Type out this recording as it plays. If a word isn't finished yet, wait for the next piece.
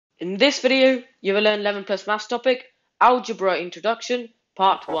In this video, you will learn 11 plus maths topic, Algebra Introduction,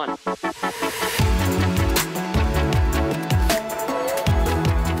 Part 1.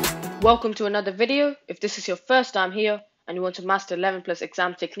 Welcome to another video. If this is your first time here and you want to master 11 plus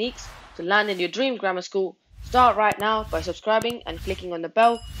exam techniques to land in your dream grammar school, start right now by subscribing and clicking on the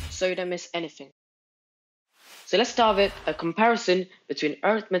bell so you don't miss anything. So let's start with a comparison between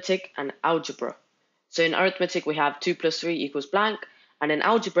arithmetic and algebra. So in arithmetic we have 2 plus 3 equals blank, and in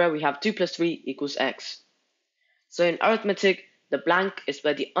algebra we have 2 plus 3 equals x. So in arithmetic the blank is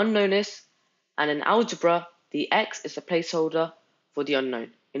where the unknown is, and in algebra the x is the placeholder for the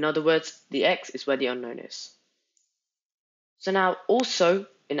unknown. In other words, the x is where the unknown is. So now also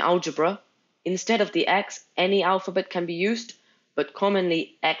in algebra, instead of the x, any alphabet can be used, but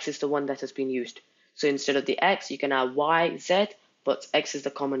commonly x is the one that has been used. So instead of the x, you can have y, z, but x is the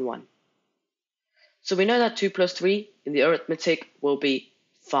common one. So we know that 2 plus 3 in the arithmetic will be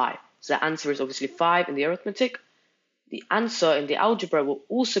 5. So the answer is obviously 5 in the arithmetic. The answer in the algebra will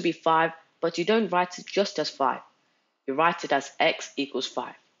also be 5, but you don't write it just as 5. You write it as x equals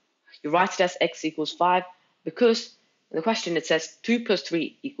 5. You write it as x equals 5 because in the question it says 2 plus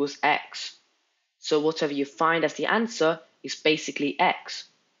 3 equals x. So whatever you find as the answer is basically x.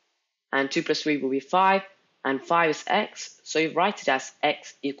 And 2 plus 3 will be 5, and 5 is x, so you write it as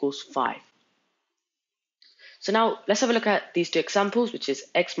x equals 5. So now let's have a look at these two examples, which is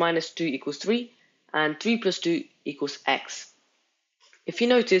x minus 2 equals 3, and 3 plus 2 equals x. If you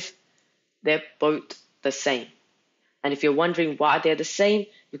notice, they're both the same. And if you're wondering why they're the same,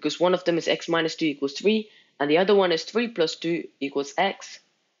 because one of them is x minus 2 equals 3, and the other one is 3 plus 2 equals x,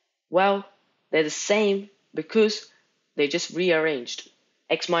 well, they're the same because they just rearranged.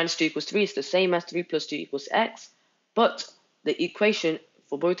 X minus 2 equals 3 is the same as 3 plus 2 equals x, but the equation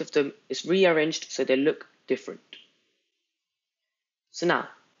for both of them is rearranged so they look different. So now,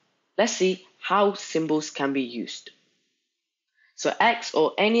 let's see how symbols can be used. So x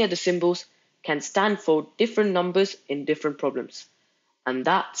or any other symbols can stand for different numbers in different problems, and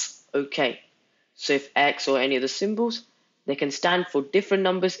that's okay. So if x or any other symbols, they can stand for different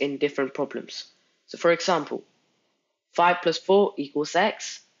numbers in different problems. So for example, 5 plus 4 equals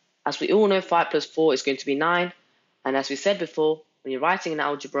x. As we all know, 5 plus 4 is going to be 9. And as we said before, when you're writing an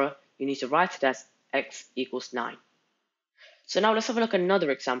algebra, you need to write it as x equals 9. So now let's have a look at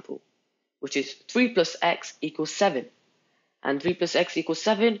another example, which is 3 plus x equals 7. And 3 plus x equals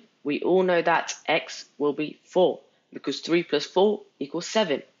 7, we all know that x will be 4, because 3 plus 4 equals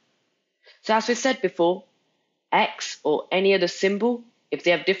 7. So as we said before, x or any other symbol, if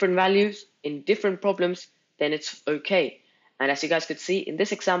they have different values in different problems, then it's okay. And as you guys could see in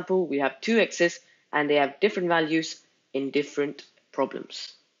this example, we have two x's and they have different values in different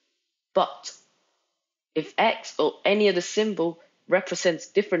problems. But if x or any other symbol represents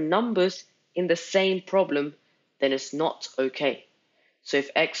different numbers in the same problem, then it's not okay. So if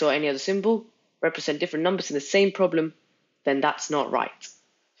x or any other symbol represent different numbers in the same problem, then that's not right.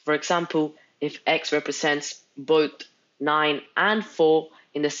 For example, if x represents both 9 and 4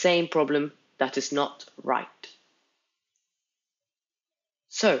 in the same problem, that is not right.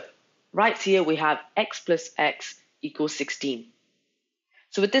 So, right here we have x plus x equals 16.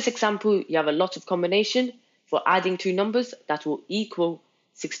 So with this example, you have a lot of combination for adding two numbers that will equal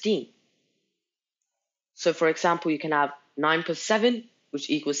 16. So for example, you can have 9 plus 7, which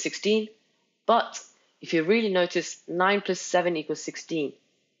equals 16. But if you really notice, 9 plus 7 equals 16.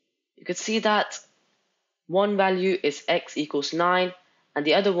 You could see that one value is x equals 9, and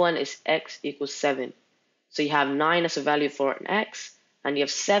the other one is x equals 7. So you have 9 as a value for an x, and you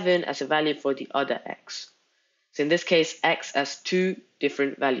have 7 as a value for the other x. So in this case, x has two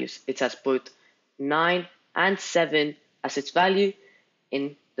different values. It has both 9 and 7 as its value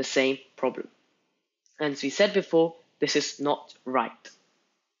in the same problem. And as we said before, this is not right.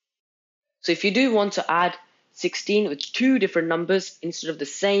 So if you do want to add 16 with two different numbers instead of the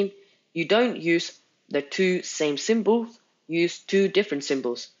same, you don't use the two same symbols, you use two different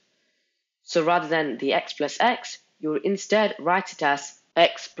symbols. So rather than the x plus x, you'll instead write it as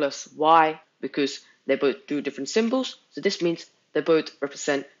x plus y because they both do different symbols. So this means they both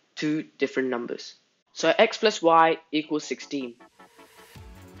represent two different numbers. So x plus y equals 16.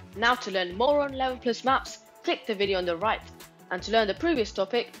 Now to learn more on 11 plus maths, click the video on the right. And to learn the previous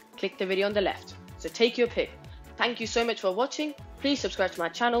topic, click the video on the left. So take your pick. Thank you so much for watching. Please subscribe to my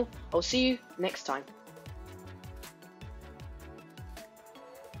channel. I'll see you next time.